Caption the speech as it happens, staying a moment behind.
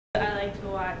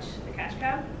watch the Cash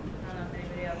Cab. I don't know if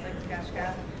anybody else likes Cash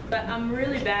Cab, but I'm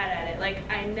really bad at it. Like,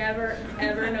 I never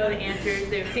ever know the answers.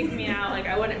 They would take me out. Like,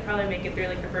 I wouldn't probably make it through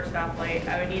like the first stoplight.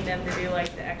 I would need them to do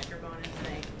like the extra bonus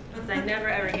thing, because I never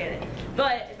ever get it.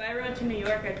 But if I ever went to New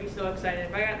York, I'd be so excited.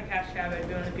 If I got in the Cash Cab, I'd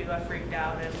be one of the people that freaked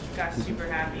out and got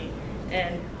super happy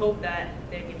and hope that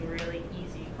they give me really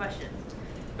easy questions.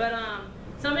 But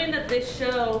something that this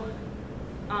show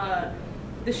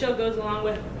goes along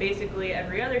with basically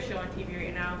every other show on TV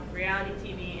right now, reality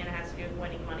TV, and it has to do with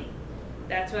winning money.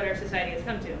 That's what our society has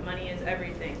come to. Money is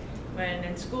everything. When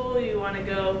in school you want to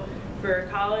go for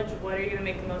college, what are you going to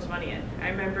make the most money in? I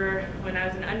remember when I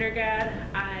was an undergrad,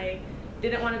 I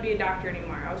didn't want to be a doctor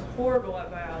anymore. I was horrible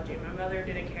at biology. My mother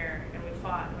didn't care, and we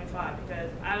fought because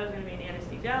I was going to be an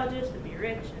anesthesiologist and be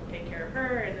rich and take care of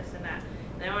her and this and that.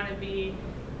 And I wanted to be,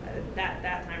 that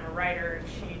time, a writer, and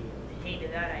she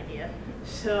hated that idea.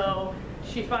 So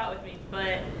she fought with me,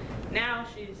 but now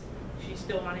she's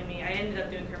still wanting me. I ended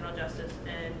up doing criminal justice,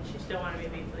 and she still wanted me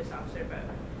to be a police officer, but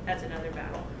that's another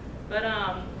battle. But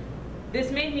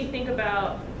this made me think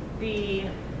about the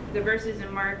verses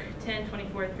in Mark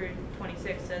 10:24 through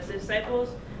 26. Says the disciples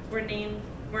were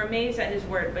amazed at his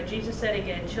word, but Jesus said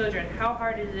again, "Children, how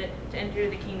hard is it to enter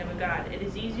the kingdom of God? It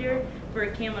is easier for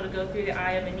a camel to go through the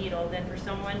eye of a needle than for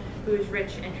someone who is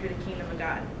rich to enter the kingdom of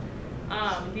God."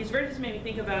 These verses made me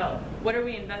think about, what are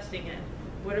we investing in?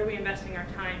 What are we investing our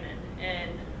time in?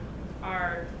 And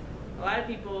a lot of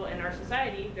people in our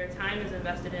society, their time is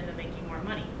invested into making more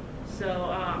money.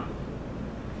 So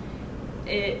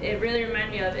it really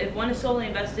reminded me of, if one is solely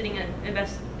investing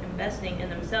in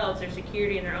themselves, their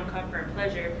security, and their own comfort and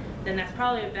pleasure, then that's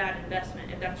probably a bad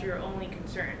investment if that's your only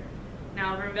concern.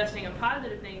 Now, if we're investing in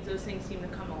positive things, those things seem to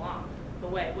come along the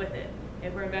way with it.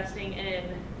 If we're investing in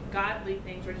godly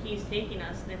things where he's taking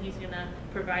us, then he's going to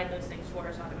provide those things for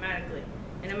us automatically.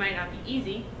 And it might not be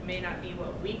easy, it may not be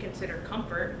what we consider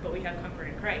comfort, but we have comfort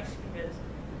in Christ, because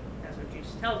that's what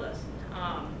Jesus tells us.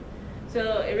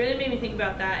 So it really made me think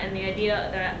about that, and the idea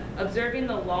that observing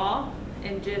the law,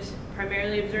 and just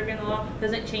primarily observing the law,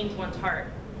 doesn't change one's heart,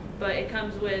 but it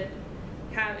comes with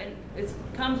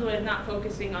not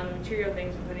focusing on the material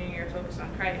things and putting your focus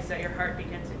on Christ, that your heart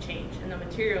begins to change, and the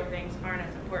material things aren't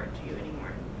as important to you anymore.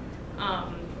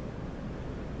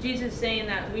 Jesus is saying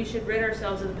that we should rid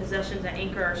ourselves of the possessions that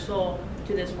anchor our soul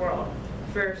to this world.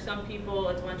 For some people,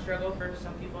 it's one struggle. For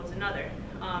some people, it's another.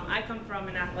 I come from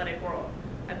an athletic world.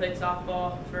 I played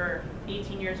softball for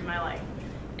 18 years of my life.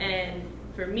 And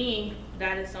for me,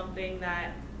 that is something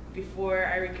that before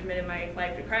I recommitted my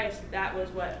life to Christ, that was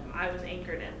what I was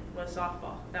anchored in, was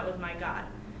softball. That was my God.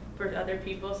 For other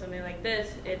people, something like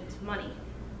this, it's money.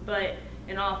 But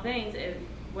in all things,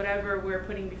 whatever we're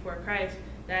putting before Christ,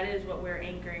 that is what we're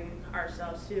anchoring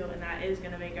ourselves to, and that is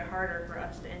going to make it harder for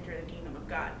us to enter the kingdom of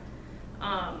God.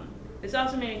 This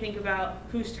also made me think about,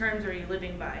 whose terms are you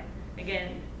living by?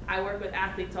 Again, I work with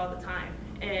athletes all the time,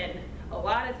 and a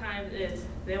lot of times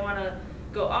they want to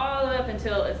go all the way up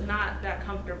until it's not that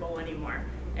comfortable anymore.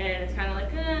 And it's kind of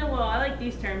like, well, I like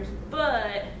these terms,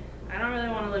 but I don't really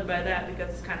want to live by that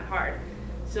because it's kind of hard.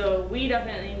 So we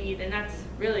definitely need, and that's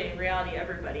really in reality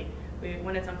everybody,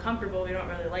 when it's uncomfortable, we don't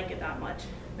really like it that much,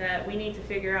 that we need to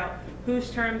figure out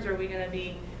whose terms are we going to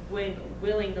be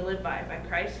willing to live by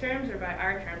Christ's terms or by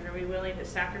our terms? Are we willing to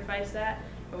sacrifice that?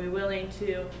 Are we willing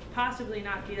to possibly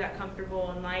not be that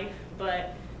comfortable in life,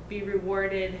 but be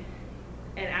rewarded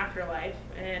in afterlife,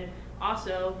 and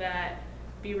also that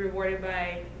be rewarded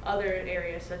by other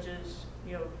areas, such as,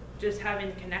 just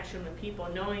having connection with people,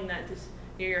 knowing that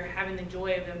you're having the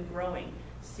joy of them growing,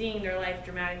 seeing their life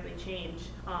dramatically change.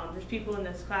 There's people in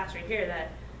this class right here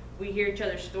that we hear each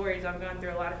other's stories. I've gone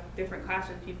through a lot of different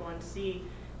classes with people and see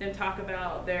them talk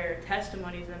about their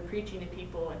testimonies and preaching to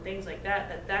people and things like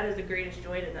that, that is the greatest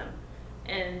joy to them.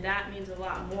 And that means a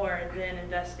lot more than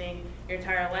investing your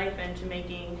entire life into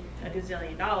making a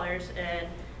gazillion dollars and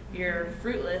you're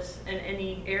fruitless in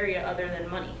any area other than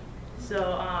money.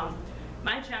 So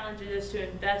my challenge is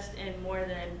to invest in more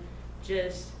than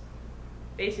just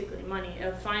basically money,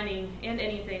 of finding, and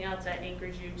anything else that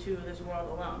anchors you to this world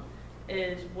alone,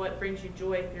 is what brings you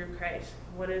joy through Christ.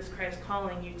 What is Christ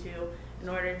calling you to in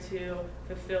order to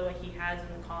fulfill what he has in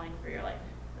the calling for your life?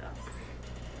 So,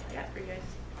 I got for you guys.